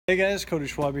Hey guys, Coty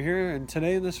Schwabe here, and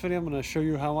today in this video I'm going to show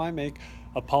you how I make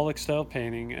a Pollock style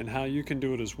painting and how you can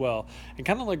do it as well, and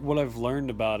kind of like what I've learned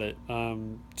about it.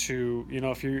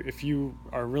 If you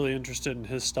are really interested in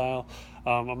his style,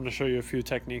 I'm going to show you a few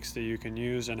techniques that you can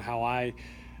use and how I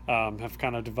have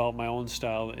kind of developed my own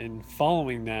style in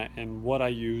following that and what I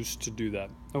use to do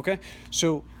that. Okay,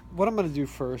 so what I'm going to do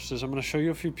first is I'm going to show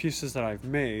you a few pieces that I've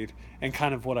made and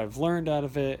kind of what I've learned out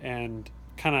of it and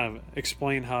kind of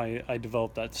explain how I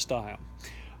developed that style.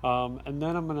 And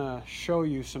then I'm going to show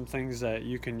you some things that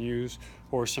you can use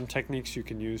or some techniques you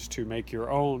can use to make your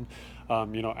own,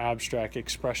 abstract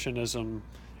expressionism,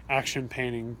 action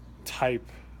painting type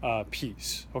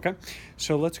piece. Okay,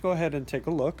 so let's go ahead and take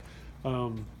a look.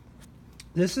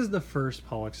 This is the first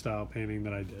Pollock style painting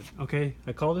that I did. Okay,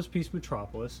 I call this piece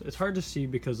Metropolis. It's hard to see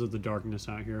because of the darkness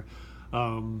out here.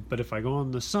 But if I go in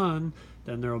the sun,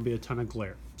 then there will be a ton of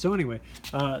glare. So anyway,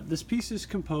 this piece is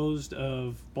composed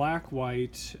of black,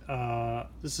 white.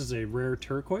 This is a rare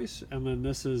turquoise, and then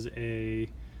this is a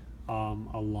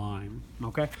lime.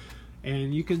 Okay,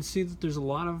 and you can see that there's a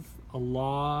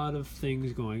lot of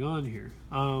things going on here.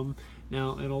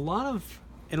 Now, in a lot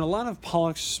of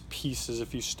Pollock's pieces,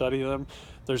 if you study them,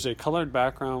 there's a colored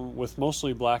background with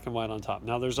mostly black and white on top.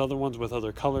 Now, there's other ones with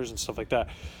other colors and stuff like that.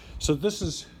 So this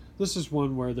is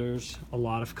one where there's a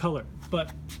lot of color.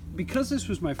 But because this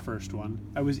was my first one,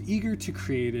 I was eager to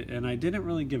create it, and I didn't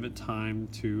really give it time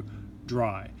to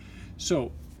dry.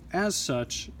 So as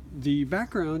such, the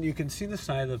background, you can see the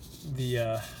side of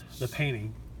the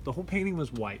painting. The whole painting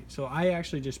was white. So I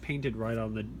actually just painted right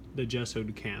on the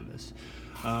gessoed canvas.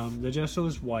 The gesso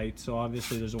is white, so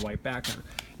obviously there's a white background.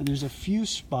 And there's a few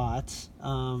spots,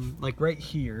 like right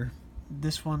here,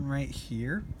 this one right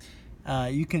here.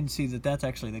 You can see that that's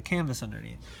actually the canvas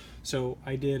underneath. So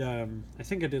I did, I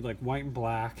think I did like white and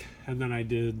black, and then I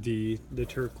did the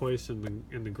turquoise and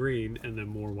the green, and then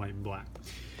more white and black.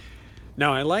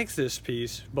 Now I like this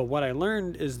piece, but what I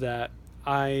learned is that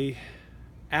I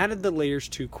added the layers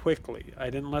too quickly. I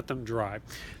didn't let them dry.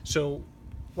 So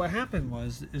what happened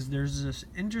is there's this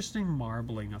interesting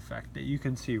marbling effect that you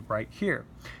can see right here.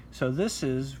 So this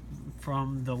is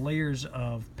from the layers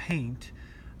of paint,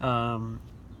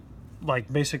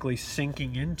 like basically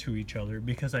sinking into each other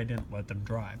because I didn't let them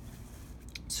dry.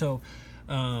 So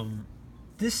on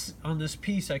this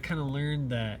piece I kind of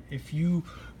learned that if you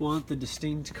want the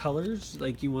distinct colors,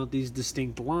 like you want these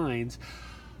distinct lines,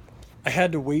 I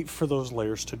had to wait for those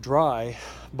layers to dry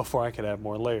before I could add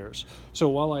more layers. So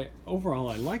while overall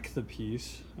I like the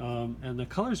piece, and the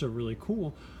colors are really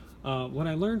cool, what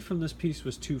I learned from this piece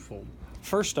was twofold.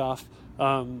 First off,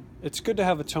 it's good to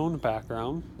have a toned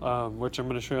background, which I'm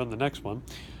going to show you on the next one.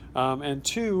 And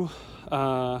two,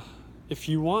 if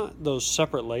you want those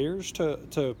separate layers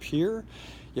to appear,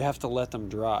 you have to let them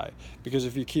dry, because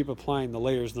if you keep applying the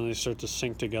layers, then they start to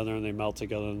sink together and they melt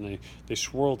together and they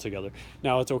swirl together.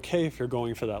 Now, it's okay if you're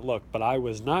going for that look, but I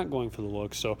was not going for the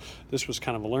look, so this was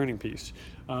kind of a learning piece.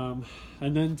 And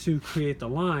then to create the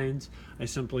lines, I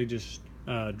simply just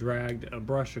dragged a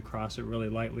brush across it really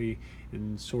lightly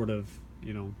and sort of,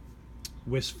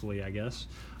 wistfully, I guess.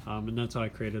 And that's how I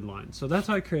created lines. So that's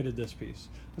how I created this piece.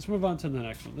 Let's move on to the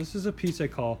next one. This is a piece I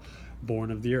call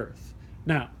Born of the Earth.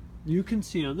 Now, you can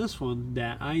see on this one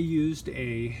that I used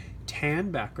a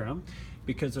tan background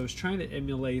because I was trying to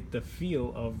emulate the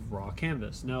feel of raw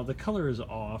canvas. Now the color is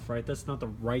off, right? That's not the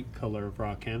right color of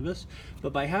raw canvas,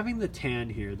 but by having the tan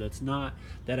here, that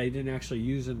I didn't actually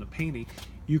use in the painting,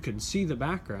 you can see the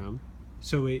background.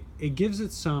 So it gives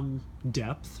it some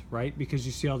depth, right? Because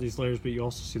you see all these layers, but you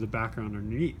also see the background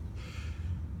underneath.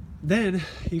 Then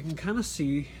you can kind of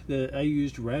see that I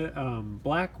used red,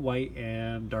 black, white,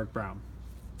 and dark brown.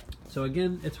 So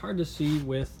again, it's hard to see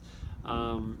with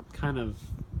kind of,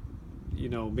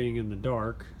 being in the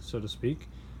dark, so to speak.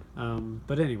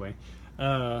 But anyway,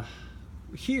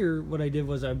 here what I did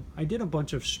was I did a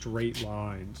bunch of straight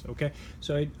lines, okay?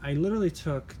 So I literally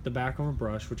took the back of a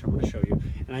brush, which I'm going to show you,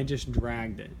 and I just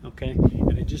dragged it, okay?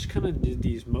 And I just kind of did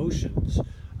these motions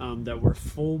that were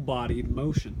full-bodied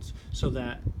motions, so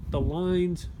that the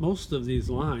lines, most of these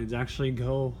lines actually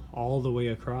go all the way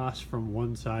across from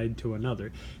one side to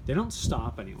another. They don't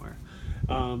stop anywhere.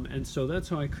 And so that's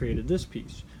how I created this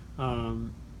piece.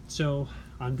 So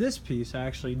on this piece, I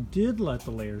actually did let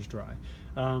the layers dry.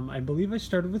 I believe I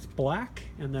started with black,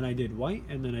 and then I did white,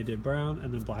 and then I did brown,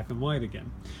 and then black and white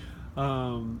again.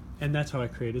 And that's how I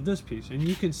created this piece. And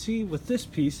you can see with this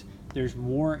piece, there's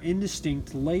more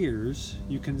indistinct layers.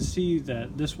 You can see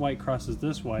that this white crosses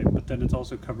this white, but then it's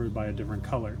also covered by a different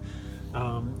color.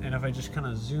 And if I just kind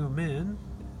of zoom in,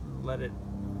 let it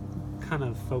kind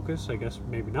of focus, I guess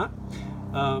maybe not,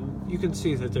 you can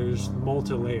see that there's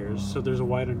multi-layers. So there's a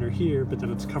white under here, but then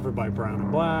it's covered by brown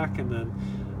and black, and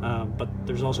then but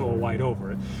there's also a white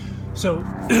over it. So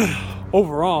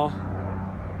overall,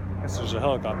 I guess there's a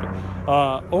helicopter.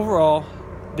 Overall,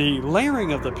 the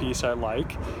layering of the piece I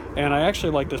like, and I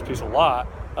actually like this piece a lot,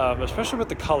 especially with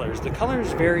the colors. The color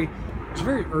is it's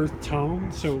very earth tone,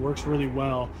 so it works really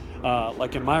well.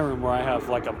 Like in my room where I have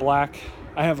like a black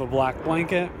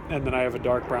blanket, and then I have a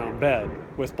dark brown bed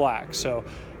with black. So,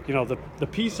 you know, the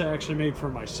piece I actually made for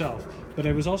myself, but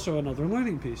it was also another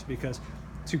learning piece, because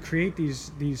to create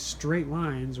these straight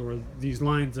lines, or these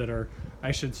lines that are,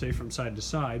 I should say, from side to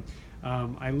side,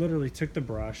 I literally took the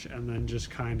brush and then just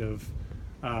kind of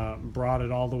brought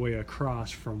it all the way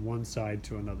across from one side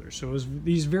to another. So it was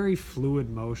these very fluid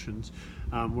motions,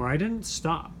 where I didn't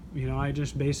stop. You know, I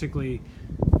just basically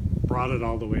brought it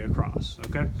all the way across.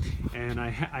 Okay, and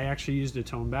I actually used a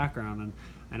tone background,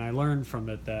 and I learned from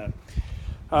it that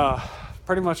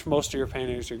pretty much most of your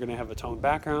paintings are going to have a tone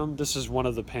background. This is one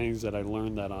of the paintings that I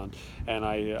learned that on, and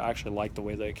I actually like the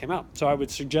way that it came out. So I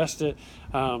would suggest it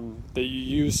that you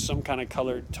use some kind of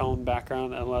colored tone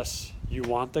background, unless you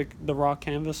want the raw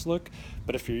canvas look.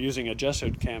 But if you're using a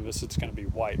gessoed canvas, it's going to be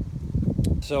white.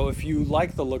 So if you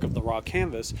like the look of the raw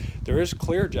canvas, there is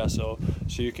clear gesso,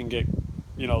 so you can get,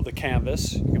 you know, the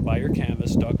canvas. You can buy your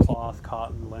canvas, duck cloth,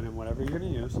 cotton, linen, whatever you're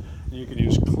going to use, and you can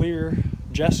use clear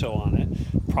gesso on it.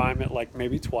 Prime it like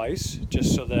maybe twice,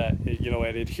 just so that it, you know,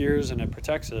 it adheres and it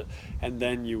protects it, and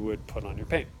then you would put on your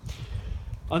paint.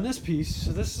 On this piece,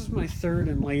 so this is my third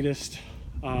and latest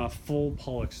full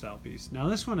Pollock style piece. Now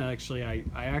this one actually I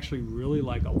actually really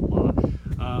like a lot.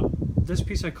 This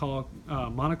piece I call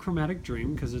Monochromatic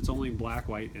Dream, because it's only black,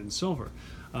 white, and silver.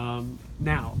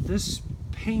 Now this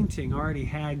painting already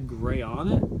had gray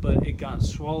on it, but it got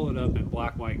swallowed up in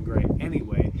black, white, and gray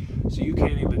anyway, so you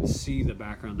can't even see the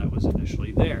background that was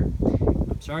initially there.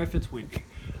 I'm sorry if it's windy.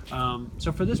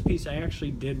 So for this piece, I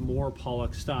actually did more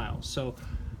Pollock style. So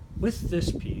with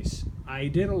this piece, I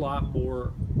did a lot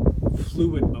more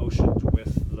fluid motions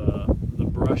with the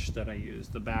brush that I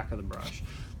used, the back of the brush.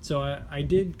 So I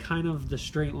did kind of the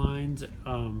straight lines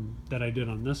that I did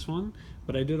on this one,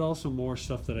 but I did also more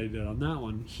stuff that I did on that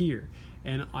one here.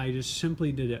 And I just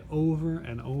simply did it over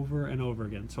and over and over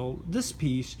again. So this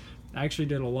piece, I actually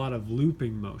did a lot of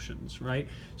looping motions, right?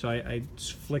 So I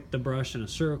flicked the brush in a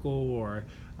circle, or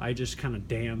I just kind of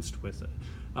danced with it.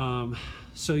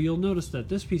 So you'll notice that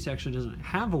this piece actually doesn't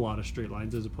have a lot of straight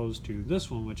lines, as opposed to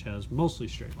this one, which has mostly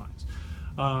straight lines.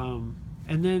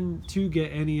 And then to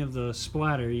get any of the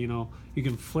splatter, you know, you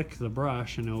can flick the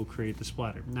brush and it'll create the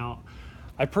splatter. Now,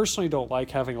 I personally don't like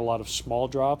having a lot of small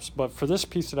drops, but for this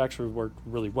piece it actually worked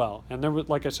really well. And there was,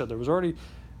 like I said, I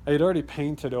had already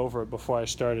painted over it before I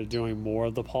started doing more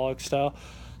of the Pollock style.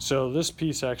 So this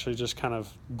piece actually just kind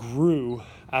of grew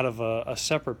out of a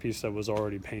separate piece that was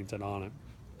already painted on it.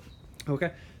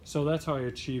 Okay, so that's how I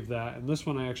achieved that. And this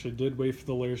one I actually did wait for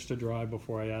the layers to dry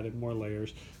before I added more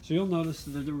layers. So you'll notice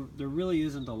that there really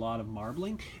isn't a lot of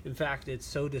marbling. In fact, it's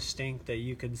so distinct that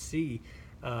you can see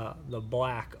the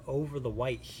black over the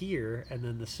white here, and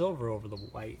then the silver over the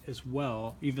white as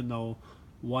well, even though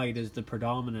white is the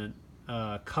predominant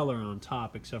color on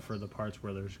top, except for the parts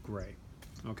where there's gray,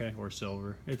 okay, or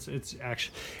silver.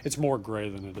 It's more gray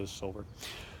than it is silver.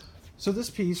 So this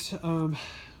piece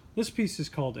is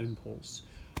called Impulse.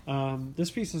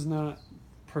 This piece is not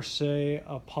per se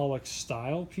a Pollock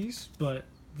style piece, but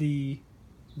the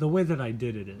way that I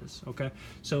did it is, okay?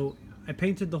 So I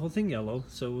painted the whole thing yellow,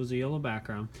 so it was a yellow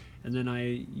background, and then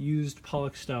I used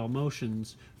Pollock style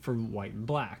motions for white and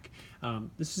black.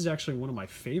 This is actually one of my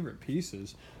favorite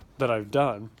pieces that I've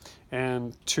done,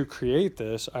 and to create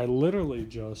this, I literally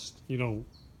just, you know,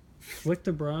 flicked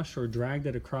the brush or dragged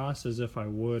it across as if I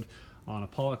would on a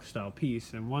Pollock style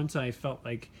piece. And once I felt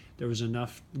like there was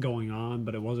enough going on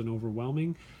but it wasn't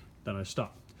overwhelming, then I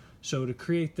stopped. So to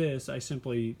create this, I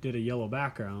simply did a yellow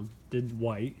background, did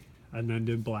white, and then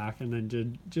did black, and then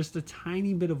did just a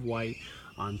tiny bit of white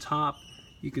on top.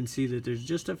 You can see that there's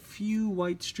just a few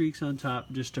white streaks on top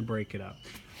just to break it up.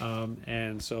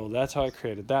 And so that's how I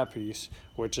created that piece,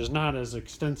 which is not as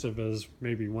extensive as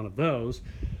maybe one of those,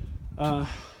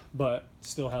 but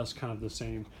still has kind of the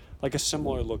same, like a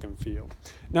similar look and feel.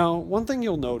 Now, one thing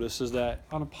you'll notice is that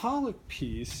on a Pollock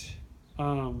piece,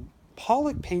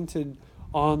 Pollock painted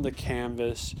on the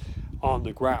canvas on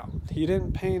the ground. He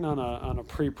didn't paint on a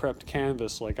pre-prepped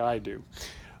canvas like I do.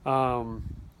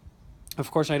 Of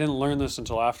course, I didn't learn this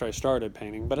until after I started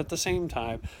painting, but at the same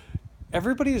time,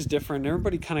 everybody is different.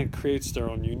 Everybody kind of creates their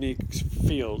own unique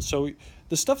field. So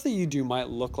the stuff that you do might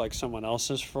look like someone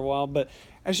else's for a while, but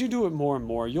as you do it more and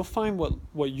more, you'll find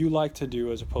what you like to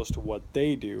do as opposed to what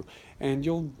they do, and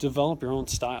you'll develop your own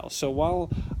style. So while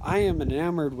I am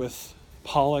enamored with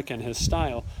Pollock and his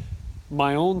style,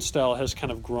 my own style has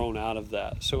kind of grown out of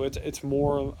that. So it's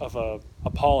more of a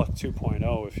Pollock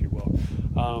 2.0, if you will.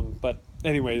 But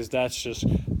anyways,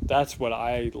 that's what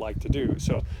I like to do.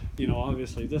 So,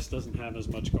 obviously this doesn't have as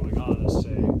much going on as,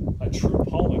 say, a true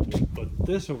Pollock would, but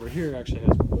this over here actually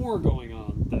has more going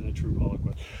on than a true Pollock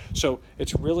would. So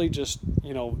it's really just,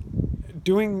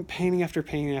 doing painting after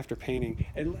painting after painting.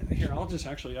 And here,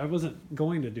 I wasn't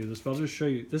going to do this, but I'll just show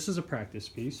you. This is a practice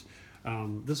piece.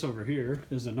 This over here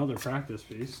is another practice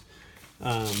piece.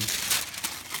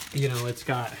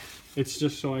 It's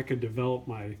just so I could develop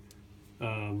my,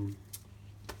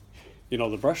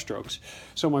 the brush strokes.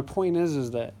 So my point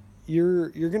is that you're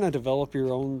going to develop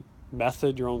your own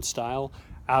method, your own style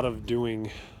out of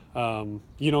doing,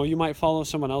 you might follow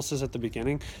someone else's at the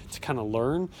beginning to kind of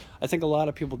learn. I think a lot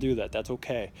of people do that. That's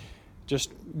okay.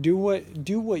 Just do what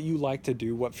you like to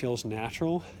do, what feels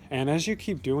natural, and as you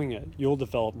keep doing it, you'll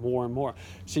develop more and more.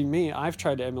 See, me, I've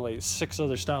tried to emulate 6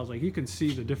 other styles. Like, you can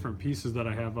see the different pieces that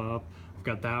I have up. I've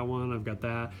got that one, I've got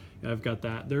that, I've got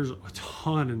that. There's a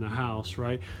ton in the house,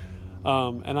 right?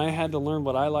 And I had to learn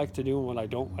what I like to do and what I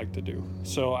don't like to do.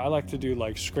 So I like to do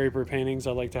like scraper paintings.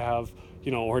 I like to have,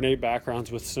 ornate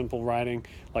backgrounds with simple writing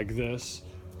like this.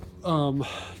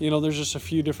 There's just a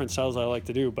few different styles I like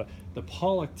to do, but the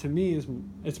Pollock to me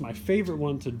it's my favorite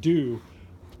one to do,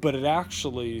 but it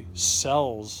actually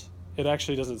sells. It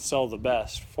actually doesn't sell the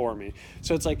best for me.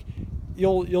 So it's like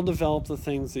you'll develop the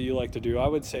things that you like to do. I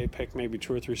would say pick maybe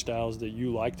 2 or 3 styles that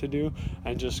you like to do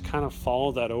and just kind of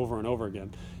follow that over and over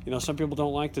again. Some people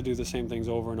don't like to do the same things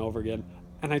over and over again,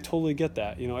 and I totally get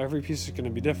that. Every piece is going to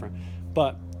be different.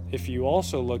 But if you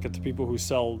also look at the people who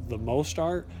sell the most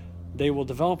art, they will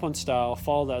develop one style,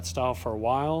 follow that style for a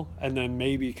while, and then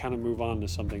maybe kind of move on to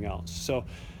something else. So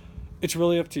it's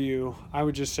really up to you. I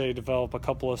would just say develop a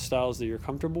couple of styles that you're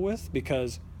comfortable with,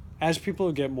 because as people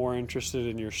get more interested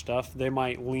in your stuff, they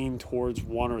might lean towards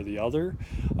one or the other,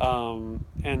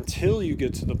 until you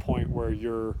get to the point where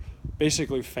you're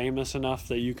basically famous enough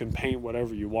that you can paint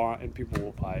whatever you want and people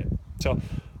will buy it. So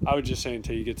I would just say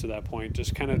until you get to that point,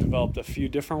 just kind of develop a few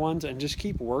different ones and just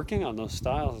keep working on those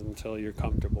styles until you're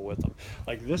comfortable with them.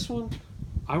 Like this one,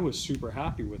 I was super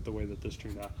happy with the way that this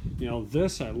turned out.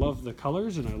 This, I love the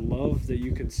colors and I love that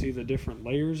you can see the different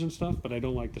layers and stuff, but I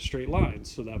don't like the straight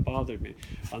lines, so that bothered me.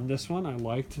 On this one, I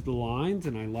liked the lines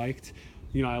and I liked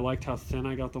how thin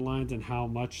I got the lines and how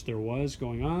much there was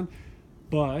going on,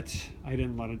 but I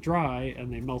didn't let it dry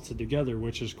and they melted together,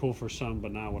 which is cool for some,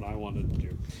 but not what I wanted to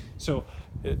do. So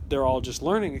they're all just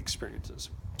learning experiences.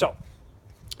 So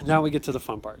now we get to the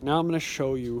fun part. Now I'm going to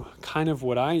show you kind of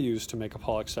what I use to make a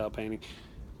Pollock style painting.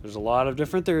 There's a lot of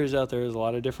different theories out there. There's a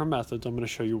lot of different methods. I'm going to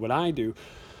show you what I do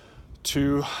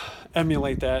to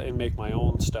emulate that and make my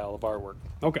own style of artwork.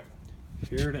 Okay,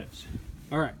 here it is.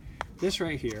 All right, this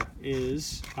right here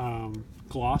is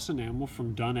gloss enamel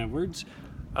from Dunn Edwards.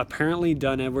 Apparently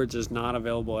Dunn Edwards is not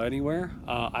available anywhere.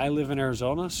 I live in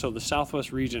Arizona, so the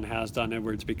Southwest region has Dunn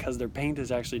Edwards because their paint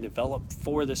is actually developed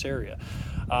for this area.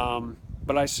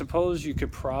 But I suppose you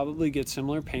could probably get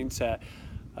similar paints at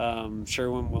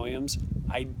Sherwin-Williams.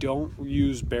 I don't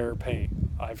use Behr paint.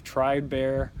 I've tried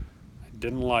Behr. I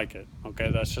didn't like it.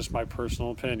 Okay, that's just my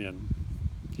personal opinion.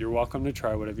 You're welcome to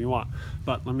try whatever you want.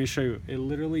 But let me show you. It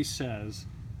literally says,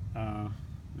 I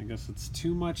guess it's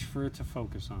too much for it to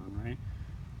focus on, right?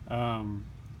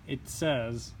 It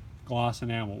says gloss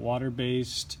enamel,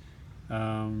 water-based,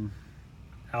 alkyd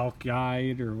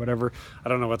or whatever. I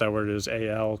don't know what that word is,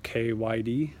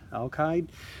 A-L-K-Y-D, alkyd.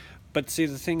 But see,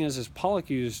 the thing is Pollock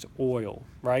used oil,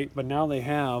 right? But now they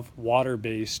have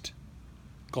water-based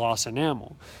gloss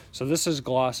enamel. So this is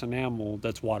gloss enamel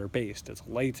that's water-based. It's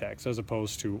latex as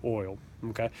opposed to oil,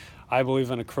 okay? I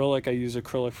believe in acrylic. I use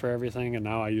acrylic for everything, and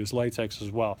now I use latex as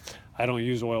well. I don't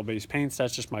use oil-based paints.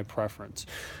 That's just my preference.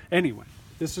 Anyway,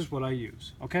 this is what I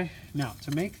use, okay? Now,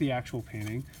 to make the actual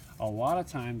painting, a lot of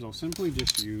times I'll simply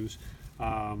just use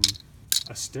a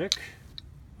stick,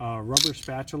 a rubber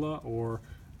spatula, or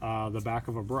the back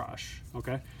of a brush,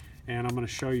 okay? And I'm going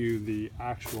to show you the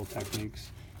actual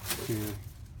techniques here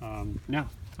now,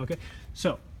 okay?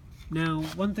 So now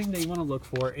one thing that you want to look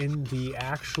for in the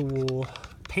actual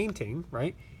painting,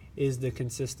 right, is the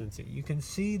consistency. You can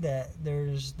see that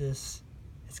there's this,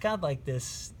 it's got like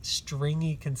this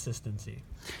stringy consistency.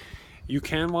 You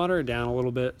can water it down a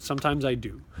little bit. Sometimes I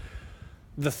do.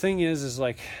 The thing is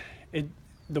like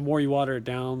the more you water it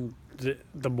down,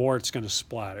 the more it's going to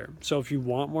splatter. So if you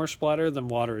want more splatter, then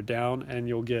water it down and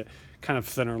you'll get kind of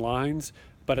thinner lines.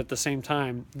 But at the same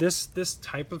time, this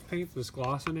type of paint, this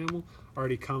gloss enamel,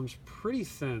 already comes pretty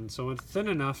thin. So it's thin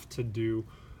enough to do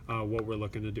what we're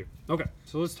looking to do. Okay,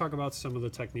 so let's talk about some of the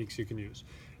techniques you can use.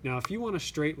 Now, if you want a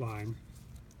straight line,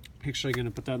 actually going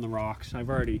to put that in the rocks. I've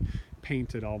already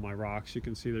painted all my rocks. You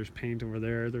can see there's paint over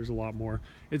there. There's a lot more.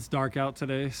 It's dark out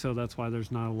today, so that's why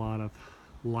there's not a lot of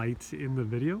light in the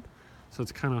video. So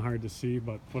it's kind of hard to see,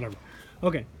 but whatever.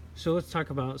 Okay, so let's talk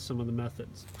about some of the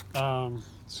methods.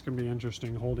 It's going to be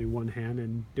interesting holding one hand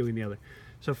and doing the other.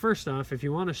 So first off, if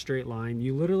you want a straight line,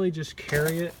 you literally just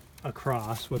carry it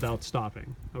across without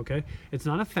stopping, okay? It's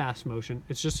not a fast motion.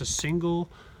 It's just a single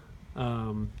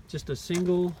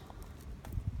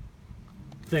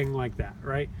thing like that,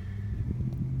 right?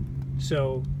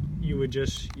 So you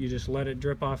just let it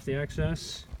drip off the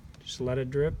excess, just let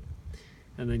it drip,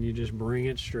 and then you just bring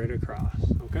it straight across,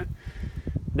 okay?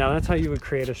 Now that's how you would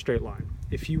create a straight line.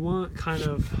 If you want kind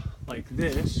of like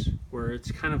this, where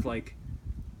it's kind of like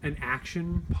an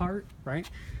action part, right?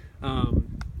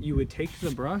 You would take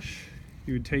the brush,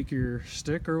 you would take your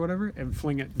stick or whatever and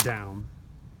fling it down,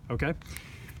 okay?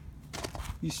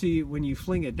 You see, when you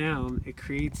fling it down, it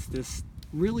creates this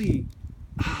really,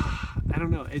 I don't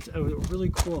know, it's a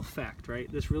really cool effect,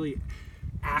 right? This really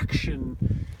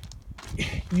action,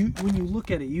 when you look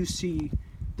at it, you see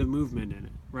the movement in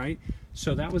it, right?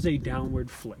 So that was a downward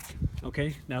flick,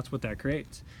 okay? That's what that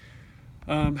creates.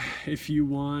 If you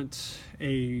want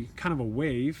a kind of a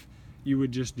wave, you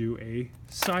would just do a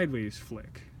sideways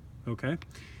flick, okay?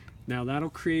 Now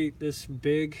that'll create this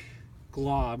big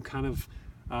glob, kind of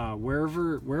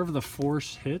wherever the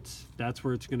force hits, that's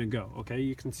where it's going to go, okay?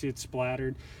 You can see it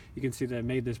splattered. You can see that it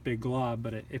made this big glob,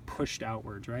 but it pushed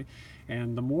outwards, right?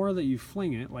 And the more that you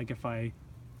fling it, like if I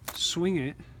swing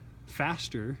it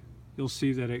faster, you'll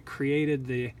see that it created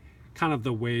the kind of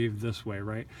the wave this way,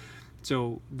 right?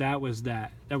 So that was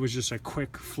just a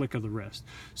quick flick of the wrist.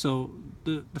 So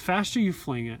the faster you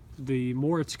fling it, the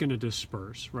more it's going to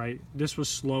disperse, right? This was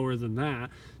slower than that,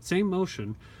 same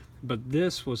motion, but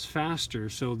this was faster,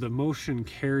 so the motion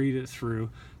carried it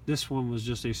through. This one was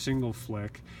just a single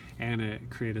flick, and it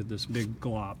created this big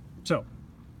glob. So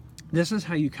this is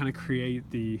how you kind of create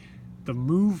the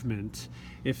movement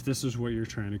if this is what you're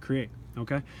trying to create,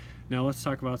 okay? Now let's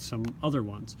talk about some other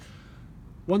ones.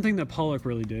 One thing that Pollock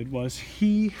really did was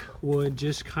he would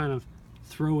just kind of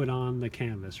throw it on the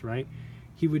canvas, right?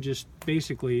 He would just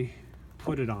basically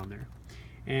put it on there.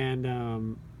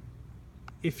 And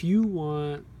if you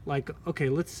want, like, okay,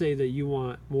 let's say that you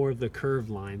want more of the curved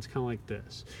lines, kind of like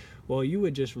this. Well, you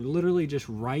would just literally just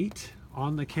write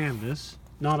on the canvas,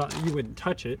 you wouldn't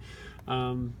touch it.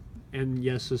 And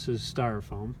yes, this is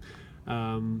styrofoam,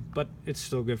 but it's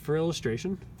still good for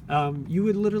illustration. You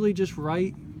would literally just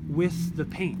write with the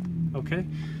paint, okay?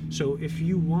 So if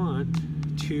you want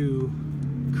to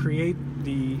create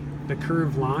the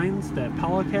curved lines that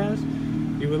Pollock has,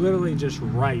 you would literally just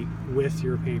write with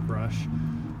your paintbrush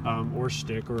or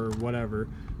stick or whatever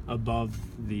above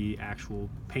the actual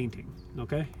painting,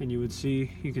 okay? And you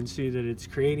can see that it's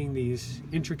creating these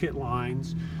intricate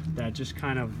lines that just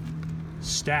kind of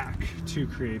stack to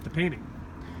create the painting.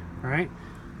 All right,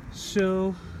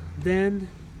 so then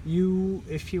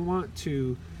if you want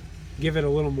to give it a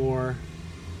little more,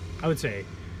 I would say,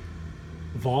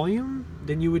 volume,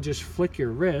 then you would just flick your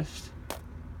wrist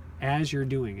as you're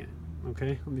doing it,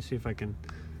 okay? Let me see if I'll do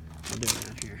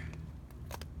that here.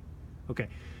 Okay,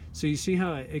 so you see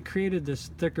how it created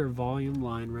this thicker volume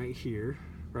line right here,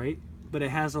 right? But it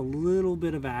has a little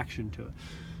bit of action to it.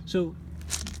 So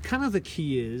kind of the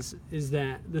key is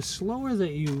that the slower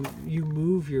that you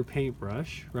move your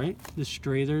paintbrush, right, the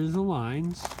straighter the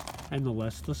lines and the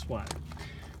less the splatter.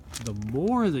 The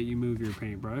more that you move your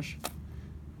paintbrush,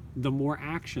 the more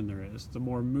action there is, the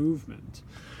more movement.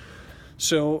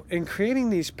 So in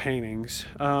creating these paintings,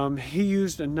 he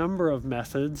used a number of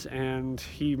methods and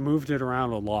he moved it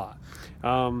around a lot.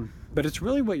 But it's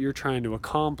really what you're trying to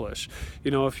accomplish. You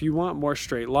know, if you want more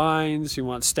straight lines, you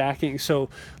want stacking. So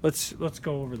let's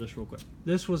go over this real quick.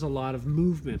 This was a lot of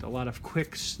movement, a lot of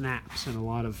quick snaps, and a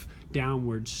lot of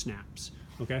downward snaps,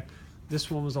 okay?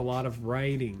 This one was a lot of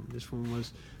writing. This one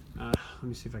was, let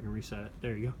me see if I can reset it.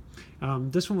 There you go.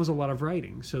 This one was a lot of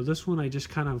writing. So this one I just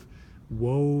kind of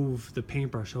wove the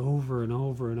paintbrush over and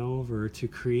over and over to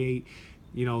create,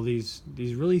 you know, these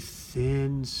really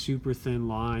thin, super thin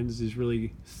lines, these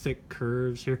really thick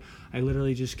curves here. I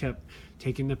literally just kept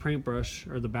taking the paintbrush,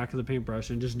 or the back of the paintbrush,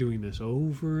 and just doing this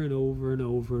over and over and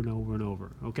over and over and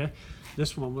over, okay?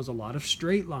 This one was a lot of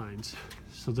straight lines.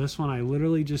 So this one I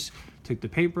literally just took the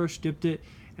paintbrush, dipped it,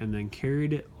 and then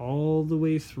carried it all the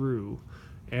way through.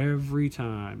 Every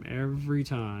time.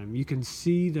 You can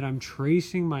see that I'm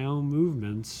tracing my own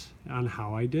movements on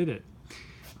how I did it.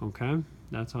 Okay,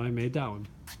 that's how I made that one.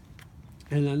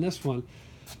 And then this one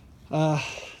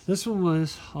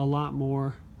was a lot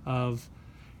more of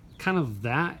kind of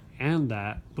that and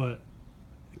that, but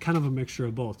kind of a mixture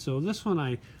of both. So this one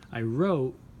I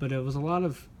wrote, but it was a lot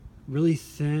of really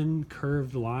thin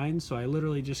curved lines, so I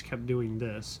literally just kept doing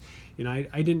this. You know,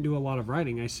 I didn't do a lot of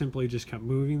writing. I simply just kept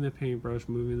moving the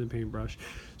paintbrush.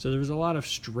 So there was a lot of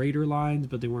straighter lines,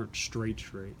 but they weren't straight.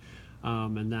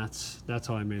 And that's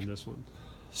how I made this one.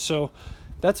 So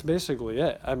that's basically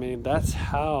it. I mean, that's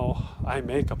how I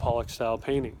make a Pollock style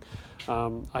painting.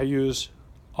 I use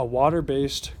a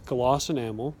water-based gloss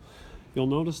enamel. You'll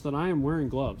notice that I am wearing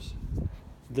gloves.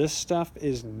 This stuff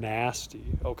is nasty,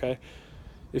 okay?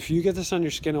 If you get this on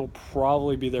your skin, it'll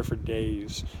probably be there for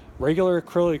days. Regular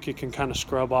acrylic, you can kind of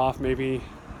scrub off maybe,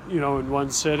 you know, in one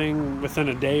sitting within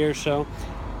a day or so.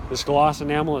 This gloss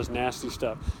enamel is nasty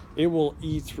stuff. It will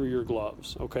eat through your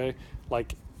gloves, okay?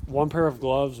 Like one pair of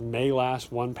gloves may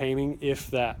last one painting,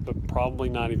 if that, but probably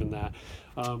not even that.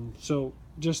 So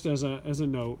just as a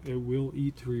note, it will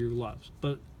eat through your gloves.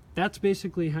 But that's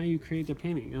basically how you create the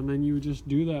painting. And then you would just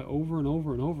do that over and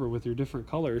over and over with your different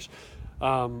colors.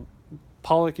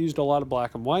 Pollock used a lot of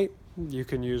black and white. You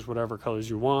can use whatever colors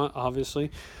you want, obviously.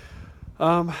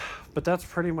 But that's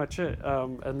pretty much it.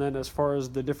 And then as far as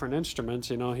the different instruments,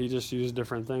 you know, he just used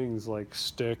different things like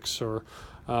sticks or,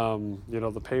 you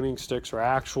know, the painting sticks or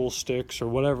actual sticks or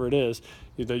whatever it is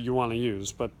that you want to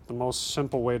use. But the most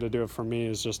simple way to do it for me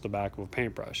is just the back of a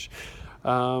paintbrush.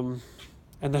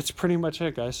 And that's pretty much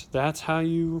it, guys. That's how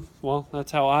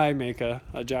I make a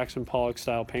Jackson Pollock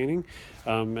style painting.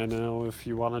 And you know, if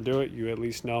you want to do it, you at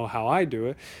least know how I do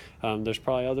it. There's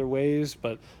probably other ways,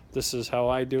 but this is how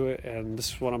I do it, and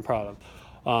this is what I'm proud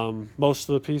of. Most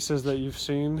of the pieces that you've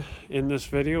seen in this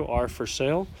video are for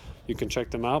sale. You can check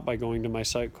them out by going to my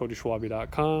site,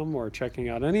 CotySchwabe.com, or checking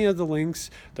out any of the links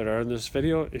that are in this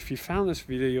video. If you found this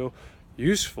video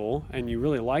useful and you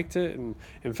really liked it and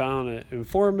found it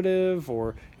informative,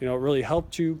 or you know, it really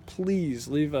helped you, please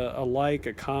leave a like,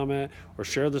 a comment, or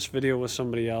share this video with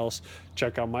somebody else.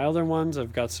 Check out my other ones.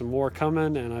 I've got some more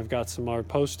coming, and I've got some more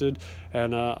posted,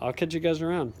 and I'll catch you guys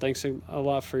around. Thanks a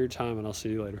lot for your time, and I'll see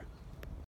you later.